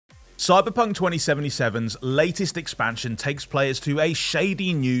Cyberpunk 2077's latest expansion takes players to a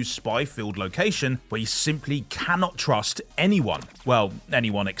shady new spy-filled location where you simply cannot trust anyone. Well,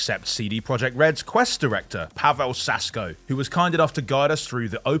 anyone except CD Projekt Red's quest director, Paweł Sasko, who was kind enough to guide us through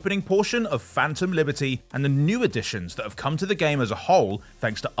the opening portion of Phantom Liberty and the new additions that have come to the game as a whole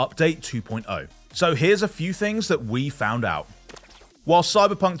thanks to Update 2.0. So here's a few things that we found out. While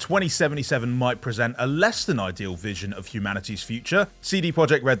Cyberpunk 2077 might present a less than ideal vision of humanity's future, CD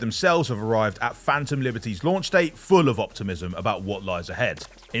Projekt Red themselves have arrived at Phantom Liberty's launch date full of optimism about what lies ahead.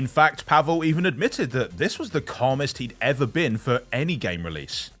 In fact, Paweł even admitted that this was the calmest he'd ever been for any game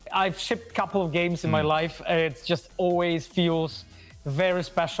release. I've shipped a couple of games in my life. It just always feels very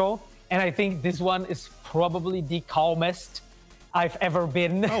special. And I think this one is probably the calmest I've ever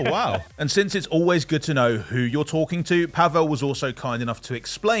been. Oh, wow. And since it's always good to know who you're talking to, Paweł was also kind enough to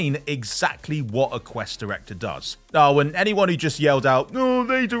explain exactly what a quest director does. Oh, and anyone who just yelled out, "Oh,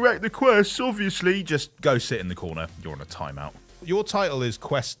 they direct the quests, obviously," just go sit in the corner. You're on a timeout. Your title is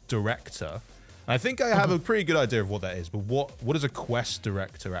Quest Director. I think I have a pretty good idea of what that is, but what does a quest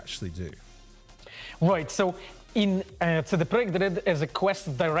director actually do? Right, so in the Projekt Red, as a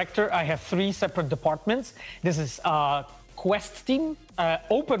quest director, I have 3 separate departments. This is quest team,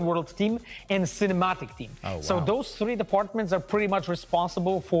 open world team, and cinematic team. Oh, wow. So those 3 departments are pretty much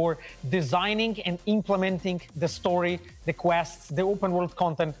responsible for designing and implementing the story, the quests, the open world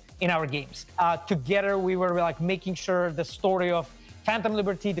content in our games. Together, we were like making sure the story of Phantom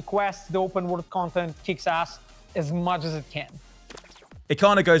Liberty, the quest, the open world content kicks ass as much as it can. It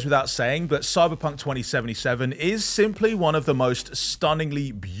kind of goes without saying, but Cyberpunk 2077 is simply one of the most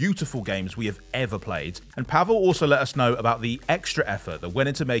stunningly beautiful games we have ever played. And Paweł also let us know about the extra effort that went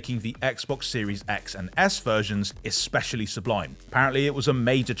into making the Xbox Series X and S versions especially sublime. Apparently, it was a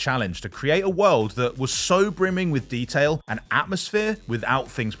major challenge to create a world that was so brimming with detail and atmosphere without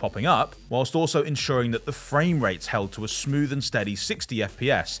things popping up, whilst also ensuring that the frame rates held to a smooth and steady 60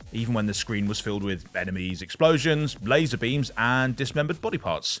 FPS, even when the screen was filled with enemies, explosions, laser beams, and dismembered body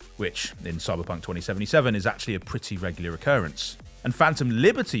parts, which in Cyberpunk 2077 is actually a pretty regular occurrence. And Phantom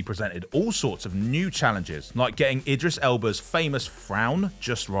Liberty presented all sorts of new challenges, like getting Idris Elba's famous frown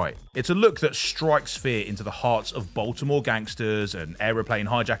just right. It's a look that strikes fear into the hearts of Baltimore gangsters and aeroplane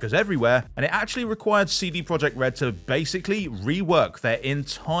hijackers everywhere, and it actually required CD Projekt Red to basically rework their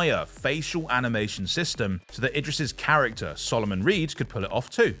entire facial animation system so that Idris's character, Solomon Reed, could pull it off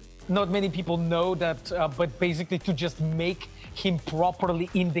too. Not many people know that, but basically to just make him properly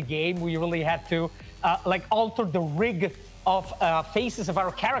in the game, we really had to alter the rig of faces of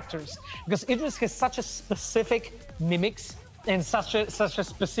our characters, because Idris has such a specific mimics and such a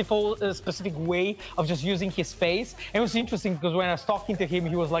specific way of just using his face. And it was interesting because when I was talking to him,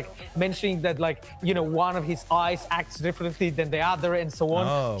 he was like mentioning that, like, you know, one of his eyes acts differently than the other and so on.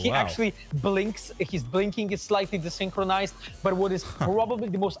 Oh, he wow. actually blinks. His blinking is slightly desynchronized. But what is probably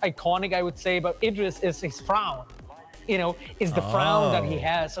the most iconic, I would say, about Idris is his frown. You know, is the frown that he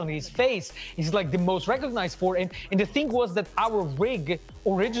has on his face. He's like the most recognized for it. And the thing was that our rig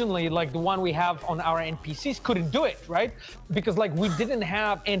originally, like the one we have on our NPCs, couldn't do it, right? Because like we didn't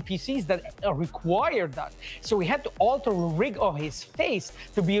have NPCs that required that. So we had to alter the rig of his face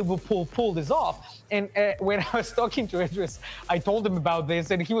to be able to pull this off. And when I was talking to Idris, I told him about this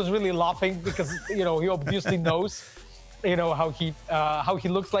and he was really laughing because, you know, he obviously knows, you know, how he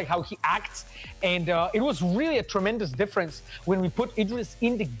looks like, how he acts. And it was really a tremendous difference when we put Idris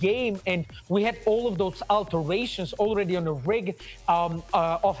in the game and we had all of those alterations already on the rig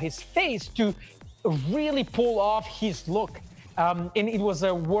of his face to really pull off his look. And it was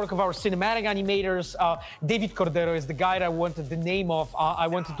a work of our cinematic animators. David Cordero is the guy that I wanted the name of. I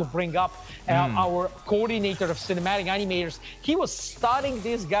wanted to bring up our coordinator of cinematic animators. He was studying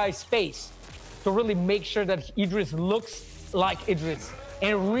this guy's face to really make sure that Idris looks like Idris.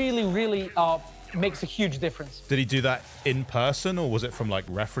 And it really, really makes a huge difference. Did he do that in person, or was it from like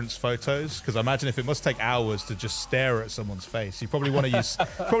reference photos? Because I imagine if it must take hours to just stare at someone's face, you probably want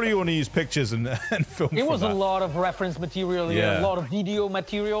to use pictures and film. It was a lot of reference material, a lot of video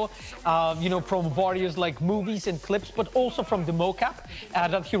material, you know, from various like movies and clips, but also from the mocap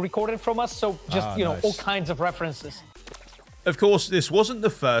that he recorded from us. So just you know, all kinds of references. Of course, this wasn't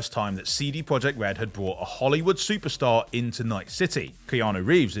the first time that CD Projekt Red had brought a Hollywood superstar into Night City. Keanu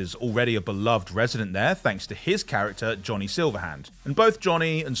Reeves is already a beloved resident there thanks to his character, Johnny Silverhand. And both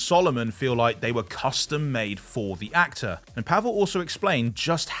Johnny and Solomon feel like they were custom made for the actor. And Paweł also explained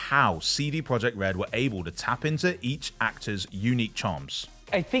just how CD Projekt Red were able to tap into each actor's unique charms.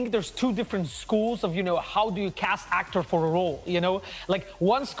 I think there's two different schools of, how do you cast actor for a role, Like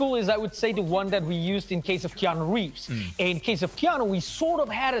one school is, I would say, the one that we used in case of Keanu Reeves. In case of Keanu, we sort of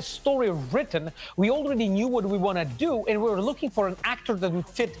had a story written. We already knew what we want to do, and we were looking for an actor that would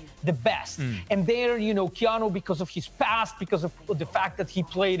fit the best. And there, Keanu, because of his past, because of the fact that he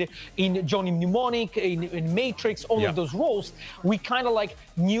played in Johnny Mnemonic, in Matrix, all of those roles, we kind of like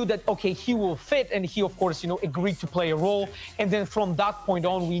knew that, okay, he will fit, and he, of course, agreed to play a role. And then from that point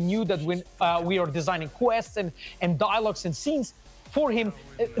on, we knew that when we are designing quests and dialogues and scenes for him,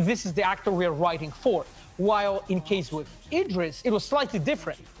 this is the actor we are writing for. While in case with Idris, it was slightly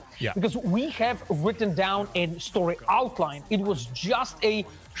different. Because we have written down a story outline. It was just a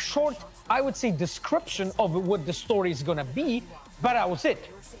short, I would say, description of what the story is going to be, but that was it.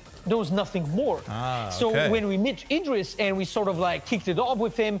 There was nothing more. So when we met Idris and we sort of like kicked it off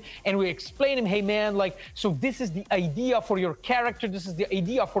with him and we explained him, hey man, like, so this is the idea for your character, this is the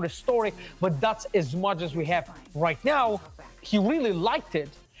idea for the story, but that's as much as we have right now. He really liked it.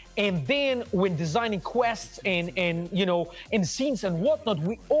 And then when designing quests and scenes and whatnot,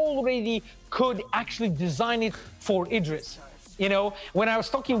 we already could actually design it for Idris. When I was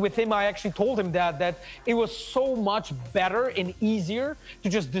talking with him, I actually told him that it was so much better and easier to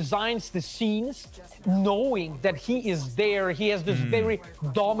just design the scenes, knowing that he is there. He has this very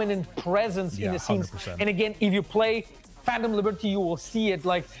dominant presence in the scenes. 100%. And again, if you play Phantom Liberty, you will see it.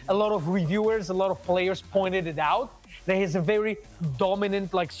 Like a lot of reviewers, a lot of players pointed it out. That he has a very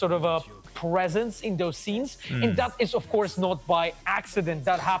dominant, like sort of a presence in those scenes. And that is, of course, not by accident.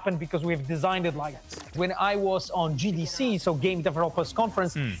 That happened because we've designed it like this. When I was on GDC, so Game Developers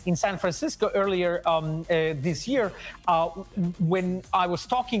Conference in San Francisco earlier this year, when I was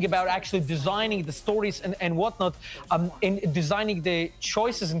talking about actually designing the stories and whatnot, and designing the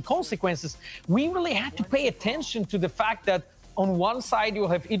choices and consequences, we really had to pay attention to the fact that on one side, you'll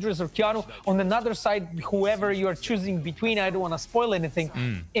have Idris or Keanu. On another side, whoever you are choosing between. I don't want to spoil anything.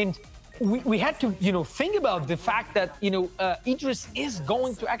 And we had to, think about the fact that, Idris is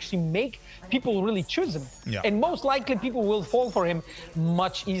going to actually make people really choose him. And most likely people will fall for him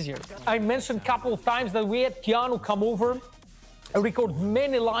much easier. I mentioned a couple of times that we had Keanu come over and record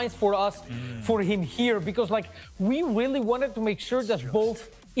many lines for us, for him here, because like we really wanted to make sure that both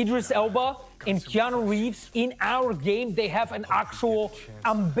Idris Elba and Keanu Reeves in our game, they have an actual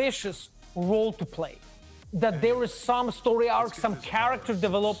ambitious role to play. That there is some story arc, some character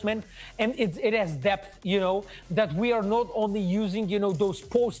development, and it has depth, that we are not only using, those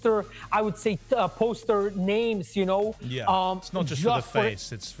poster, I would say poster names, it's not just for the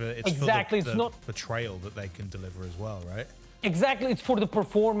face, it's for the portrayal that they can deliver as well, right? Exactly, it's for the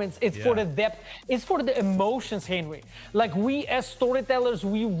performance, it's for the depth, it's for the emotions, Henry. Like we as storytellers,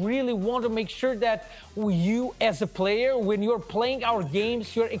 we really want to make sure that you as a player, when you're playing our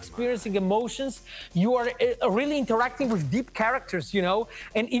games, you're experiencing emotions, you are really interacting with deep characters,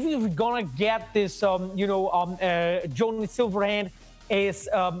 And even if we're gonna get this, Johnny Silverhand is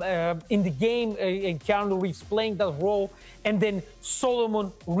in the game, and Keanu Reeves playing that role, and then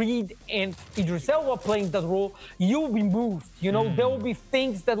Solomon Reed and Idris Elba playing that role, you'll be moved. There will be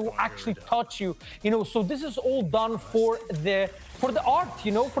things that will actually touch you. So this is all done for the art.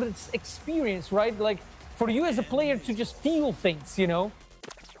 For this experience, right? Like for you as a player to just feel things.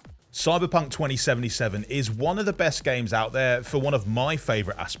 Cyberpunk 2077 is one of the best games out there for one of my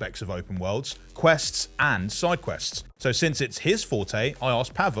favourite aspects of open worlds, quests and side quests. So since it's his forte, I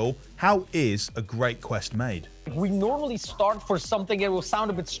asked Paweł, how is a great quest made? We normally start for something, it will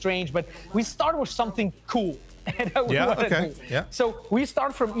sound a bit strange, but we start with something cool. So we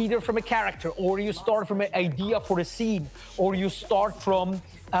start from either from a character, or you start from an idea for a scene, or you start from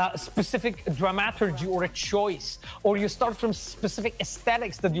a specific dramaturgy or a choice, or you start from specific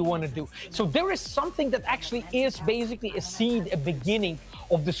aesthetics that you want to do. So there is something that actually is basically a seed, a beginning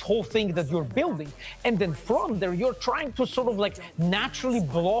of this whole thing that you're building. And then from there, you're trying to sort of like naturally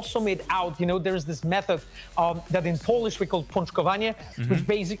blossom it out. There's this method that in Polish we call pączkowanie, which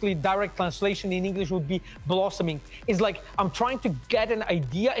basically direct translation in English would be blossoming. It's like I'm trying to get an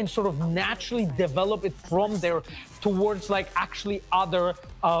idea and sort of naturally develop it from there towards like actually other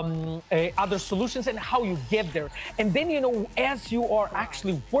solutions and how you get there. And then, as you are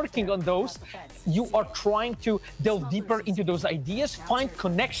actually working on those, you are trying to delve deeper into those ideas, find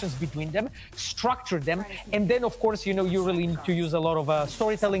connections between them, structure them. And then, of course, you really need to use a lot of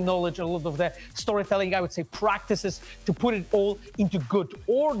storytelling knowledge, a lot of the storytelling, I would say, practices to put it all into good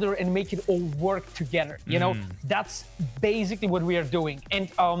order and make it all work together. That's basically what we are doing. And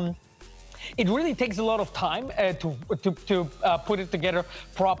It really takes a lot of time to put it together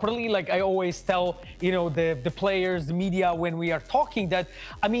properly. Like I always tell, the players, the media, when we are talking that,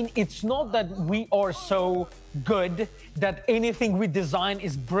 I mean, it's not that we are so good that anything we design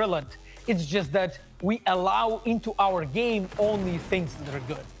is brilliant. It's just that we allow into our game only things that are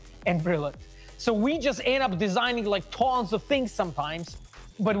good and brilliant. So we just end up designing like tons of things sometimes,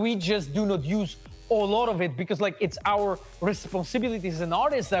 but we just do not use a lot of it because like it's our responsibility as an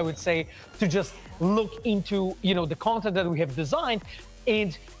artist, I would say, to just look into the content that we have designed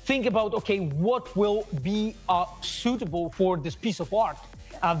and think about, okay, what will be suitable for this piece of art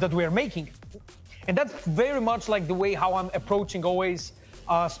that we are making. And that's very much like the way how I'm approaching always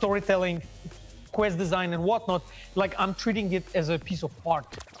storytelling, quest design and whatnot. Like I'm treating it as a piece of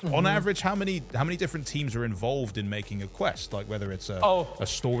art. On average, how many different teams are involved in making a quest? Like whether it's a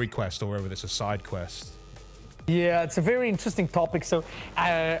story quest or whether it's a side quest? Yeah, it's a very interesting topic. So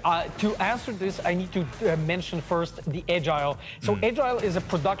to answer this, I need to mention first the Agile. So Agile is a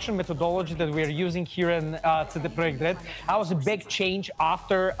production methodology that we are using here in the Projekt. That was a big change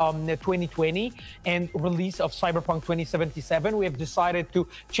after 2020 and release of Cyberpunk 2077. We have decided to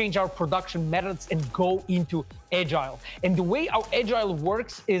change our production methods and go into Agile. And the way our Agile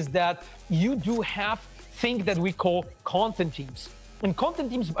works is that you do have things that we call content teams. And content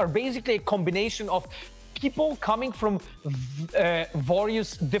teams are basically a combination of people coming from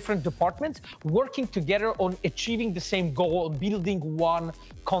various different departments working together on achieving the same goal, building one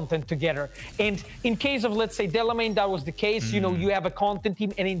content together. And in case of, let's say, Delamain, that was the case. You have a content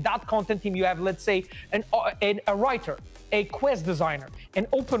team, and in that content team, you have, let's say, a writer, a quest designer, an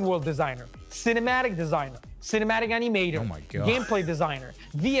open world designer, cinematic designer, cinematic animator, gameplay designer,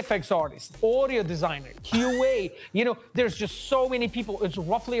 VFX artist, audio designer, QA. There's just so many people. It's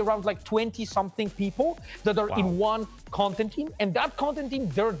roughly around like 20-something people that are in one content team. And that content team,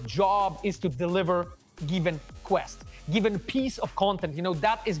 their job is to deliver given quest, given piece of content.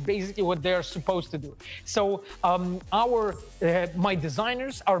 That is basically what they're supposed to do. So my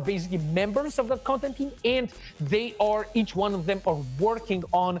designers are basically members of that content team, and each one of them are working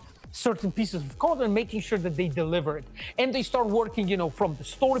on certain pieces of content, making sure that they deliver it. And they start working, from the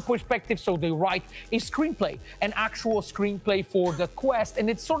story perspective. So they write a screenplay, an actual screenplay for the quest. And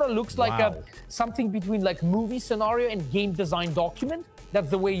it sort of looks like something between like movie scenario and game design document. That's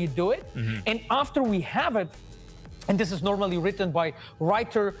the way you do it. And after we have it, and this is normally written by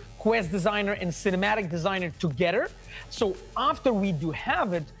writer, quest designer, and cinematic designer together. So after we do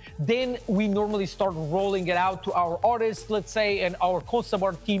have it, then we normally start rolling it out to our artists, let's say, and our concept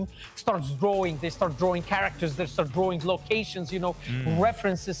art team starts drawing. They start drawing characters, they start drawing locations,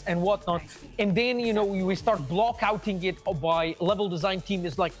 references and whatnot. And then, we start block outing it by level design team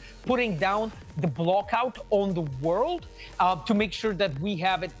is like putting down the block out on the world to make sure that we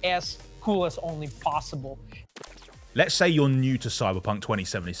have it as cool as only possible. Let's say you're new to Cyberpunk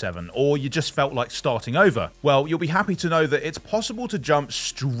 2077, or you just felt like starting over. Well, you'll be happy to know that it's possible to jump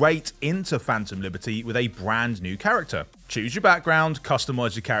straight into Phantom Liberty with a brand new character. Choose your background,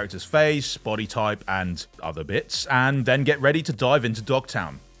 customize your character's face, body type, and other bits, and then get ready to dive into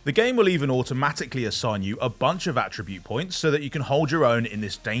Dogtown. The game will even automatically assign you a bunch of attribute points so that you can hold your own in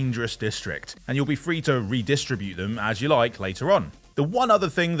this dangerous district, and you'll be free to redistribute them as you like later on. The one other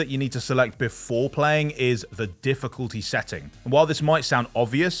thing that you need to select before playing is the difficulty setting. And while this might sound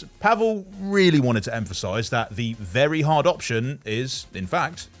obvious, Paweł really wanted to emphasize that the very hard option is, in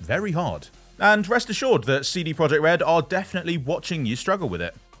fact, very hard. And rest assured that CD Projekt Red are definitely watching you struggle with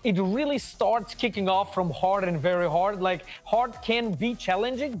it. It really starts kicking off from hard and very hard. Like, hard can be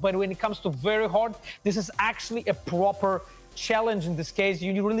challenging, but when it comes to very hard, this is actually a proper challenge. In this case,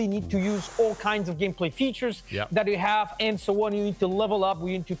 you really need to use all kinds of gameplay features that you have and so on. You need to level up,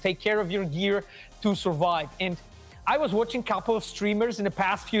 you need to take care of your gear to survive. And I was watching a couple of streamers in the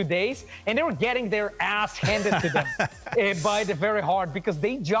past few days, and they were getting their ass handed to them by the very hard, because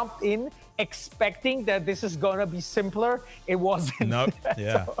they jumped in expecting that this is gonna be simpler. It wasn't. Nope.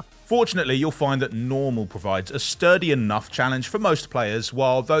 Yeah. Fortunately, you'll find that normal provides a sturdy enough challenge for most players,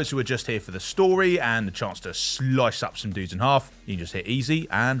 while those who are just here for the story and the chance to slice up some dudes in half, you can just hit easy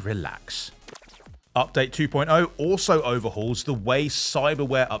and relax. Update 2.0 also overhauls the way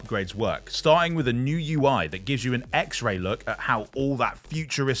cyberware upgrades work, starting with a new UI that gives you an X-ray look at how all that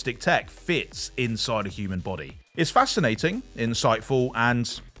futuristic tech fits inside a human body. It's fascinating, insightful,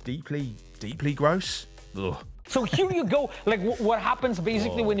 and deeply gross. Ugh. So here you go. Like what happens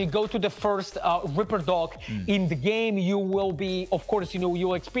basically when you go to the first Ripper Dog in the game, you will be, of course,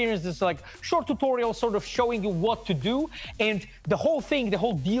 you'll experience this like short tutorial sort of showing you what to do. And the whole thing, the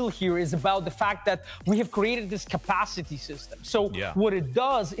whole deal here is about the fact that we have created this capacity system. So what it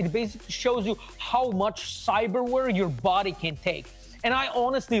does, it basically shows you how much cyberware your body can take. And I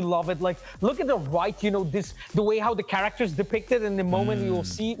honestly love it. Like, look at the right, the way how the character is depicted. In the moment we will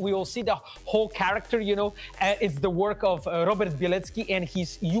see the whole character, it's the work of Robert Bielecki and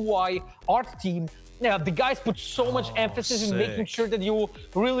his UI art team. Now, the guys put so much emphasis in making sure that you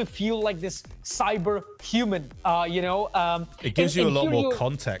really feel like this cyber human, It gives you a lot more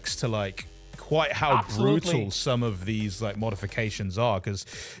context to like quite how brutal some of these like modifications are, because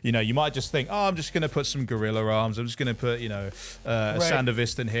you might just think, oh, I'm just going to put some gorilla arms, I'm just going to put a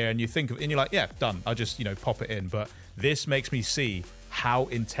Sandavist in here, and you're like, yeah, done, I'll just pop it in. But this makes me see how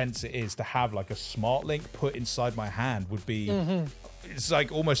intense it is to have like a smart link put inside my hand. Would be it's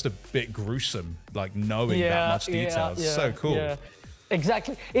like almost a bit gruesome, like knowing that much detail. It's so cool.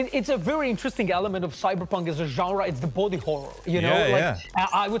 Exactly. It's a very interesting element of Cyberpunk as a genre. It's the body horror,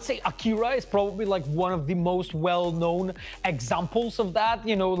 I would say Akira is probably like one of the most well-known examples of that.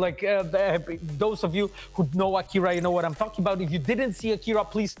 Those of you who know Akira, you know what I'm talking about. If you didn't see Akira,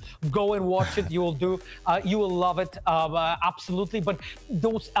 please go and watch it. You will love it, absolutely. But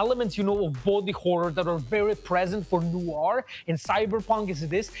those elements, of body horror that are very present for noir in Cyberpunk is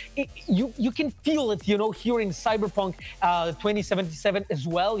this. You can feel it, here in Cyberpunk 2077 as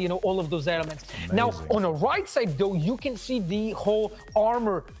well, all of those elements. Amazing. Now, on the right side, though, you can see the whole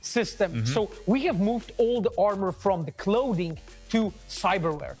armor system. So we have moved all the armor from the clothing to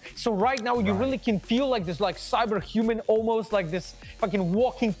cyberware. So right now, you really can feel like this like cyber human, almost like this fucking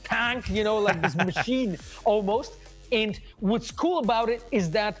walking tank, like this machine almost. And what's cool about it is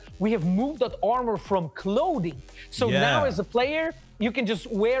that we have moved that armor from clothing. So now as a player, you can just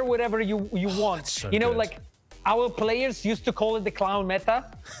wear whatever you want. So like our players used to call it the clown meta.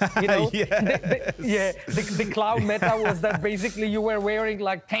 The clown meta was that basically you were wearing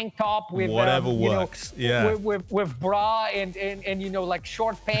like tank top with whatever works. With bra and like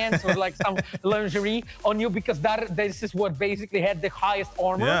short pants or like some lingerie on you, because this is what basically had the highest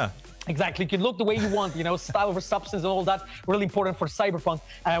armor. Yeah. Exactly. You can look the way you want, style over substance and all that. Really important for Cyberpunk.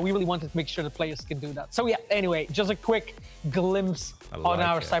 We really wanted to make sure the players can do that. So anyway, just a quick glimpse on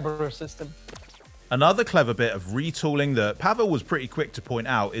our cyber system. Another clever bit of retooling that Paweł was pretty quick to point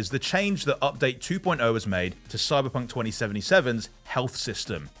out is the change that Update 2.0 has made to Cyberpunk 2077's health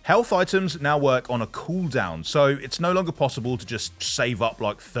system. Health items now work on a cooldown, so it's no longer possible to just save up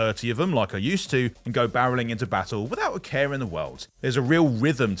like 30 of them like I used to and go barreling into battle without a care in the world. There's a real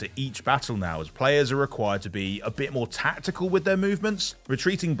rhythm to each battle now, as players are required to be a bit more tactical with their movements,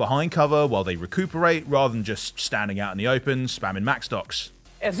 retreating behind cover while they recuperate rather than just standing out in the open, spamming max docs.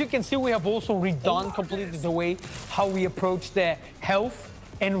 As you can see, we have also redone completely the way how we approach the health.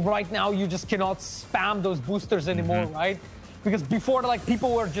 And right now, you just cannot spam those boosters anymore, right? Because before, like,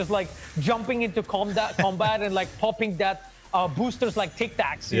 people were just, like, jumping into combat and, like, popping that boosters like Tic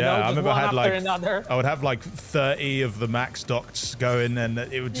Tacs, you know, I remember one I had after like another. I would have like 30 of the max docs going, and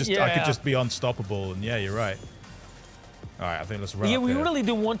it would just I could just be unstoppable. And yeah, you're right. All right, I think let's run. Yeah, up we here. really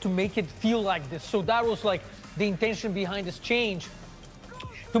didn't want to make it feel like this, so that was like the intention behind this change.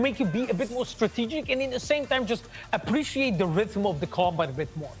 To make you be a bit more strategic and in the same time just appreciate the rhythm of the combat a bit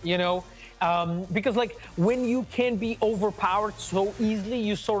more, you know? Because like when you can be overpowered so easily,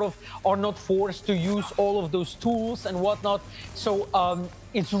 you sort of are not forced to use all of those tools and whatnot. So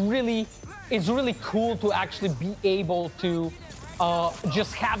it's really cool to actually be able to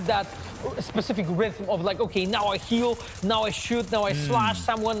just have that specific rhythm of like, okay, now I heal, now I shoot, now I slash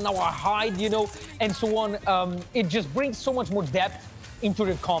someone, now I hide, you know, and so on. It just brings so much more depth into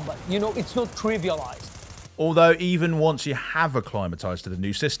the combat. You know, it's not trivialized. Although even once you have acclimatized to the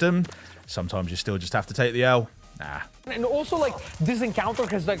new system, sometimes you still just have to take the L. Nah. And also, like, this encounter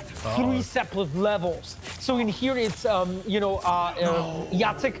has like 3 separate levels. So in here, it's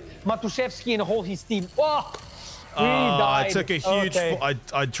Jacek Matuszewski and all his team. I took a huge. I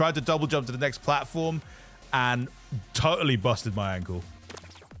tried to double jump to the next platform, and totally busted my ankle.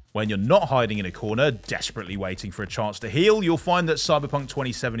 When you're not hiding in a corner, desperately waiting for a chance to heal, you'll find that Cyberpunk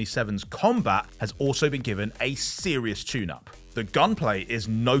 2077's combat has also been given a serious tune-up. The gunplay is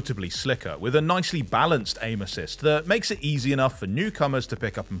notably slicker, with a nicely balanced aim assist that makes it easy enough for newcomers to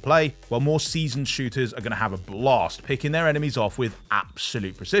pick up and play, while more seasoned shooters are going to have a blast picking their enemies off with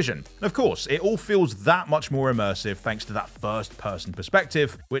absolute precision. And of course, it all feels that much more immersive thanks to that first-person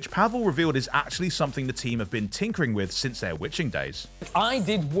perspective, which Paweł revealed is actually something the team have been tinkering with since their Witching days. I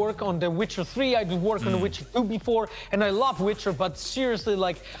did work on The Witcher 3, I did work on The Witcher 2 before, and I love Witcher, but seriously,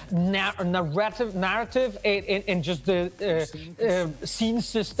 like, narrative and just the scene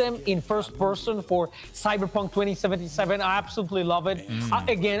system in first person for Cyberpunk 2077. I absolutely love it.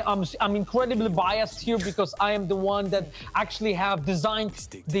 Again, I'm incredibly biased here because I am the one that actually have designed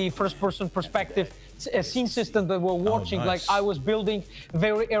the first person perspective scene system that we're watching. Nice. Like, I was building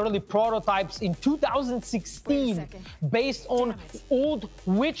very early prototypes in 2016 based on old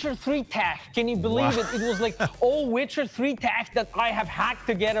Witcher 3 tech. Can you believe it? It was like all Witcher 3 tech that I have hacked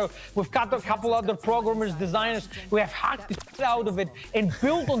together. We've got a couple other programmers, designers. We have hacked the shit out of it and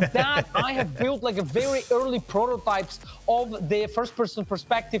built on that. I have built like a very early prototypes of the first person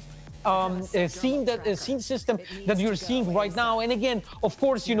perspective scene system that you're seeing right now. And again, of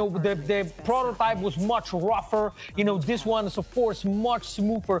course, you know, the prototype was much rougher. You know, this one is, of course, much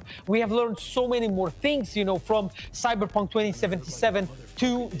smoother. We have learned so many more things, you know, from Cyberpunk 2077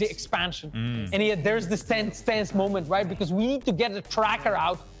 to the expansion. And yet there's this tense moment, right? Because we need to get a tracker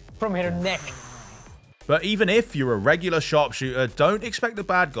out from her neck. But even if you're a regular sharpshooter, don't expect the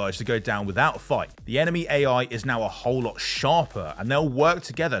bad guys to go down without a fight. The enemy AI is now a whole lot sharper, and they'll work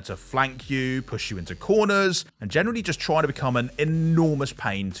together to flank you, push you into corners, and generally just try to become an enormous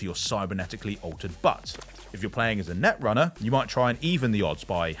pain to your cybernetically altered butt. If you're playing as a netrunner, you might try and even the odds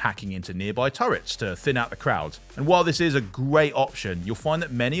by hacking into nearby turrets to thin out the crowd. And while this is a great option, you'll find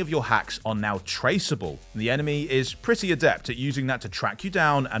that many of your hacks are now traceable. The enemy is pretty adept at using that to track you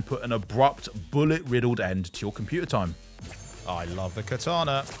down and put an abrupt, bullet-riddled end to your computer time. I love the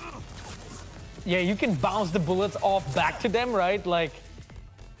katana. Yeah, you can bounce the bullets off back to them, right? Like,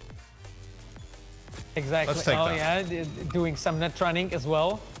 exactly. Let's take that. Yeah, doing some net running as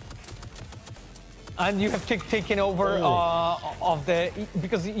well. And you have taken over of the,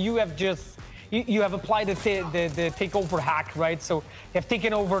 because you have just you have applied the takeover hack, right? So you have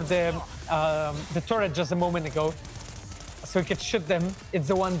taken over the turret just a moment ago, so you could shoot them. It's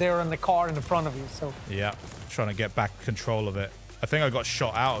the one there in the car in the front of you. So yeah, trying to get back control of it. I think I got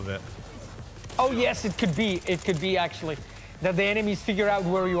shot out of it. Oh yes, it could be. It could be actually that the enemies figure out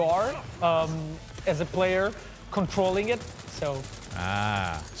where you are as a player controlling it. So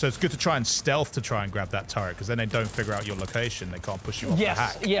it's good to try and stealth to try and grab that turret, because then they don't figure out your location. They can't push you off the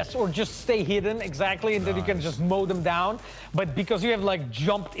hack. Yes, or just stay hidden, exactly, and then you can just mow them down. But because you have like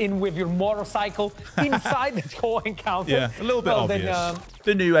jumped in with your motorcycle inside the whole encounter, yeah, a little bit obvious. Then,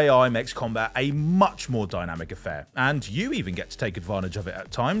 the new AI makes combat a much more dynamic affair, and you even get to take advantage of it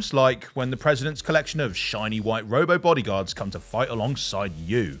at times, like when the President's collection of shiny white robo-bodyguards come to fight alongside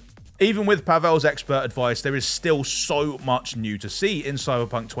you. Even with Paweł's expert advice, there is still so much new to see in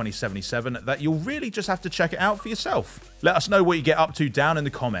Cyberpunk 2077 that you'll really just have to check it out for yourself. Let us know what you get up to down in the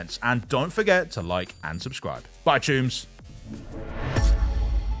comments, and don't forget to like and subscribe. Bye, Chooms.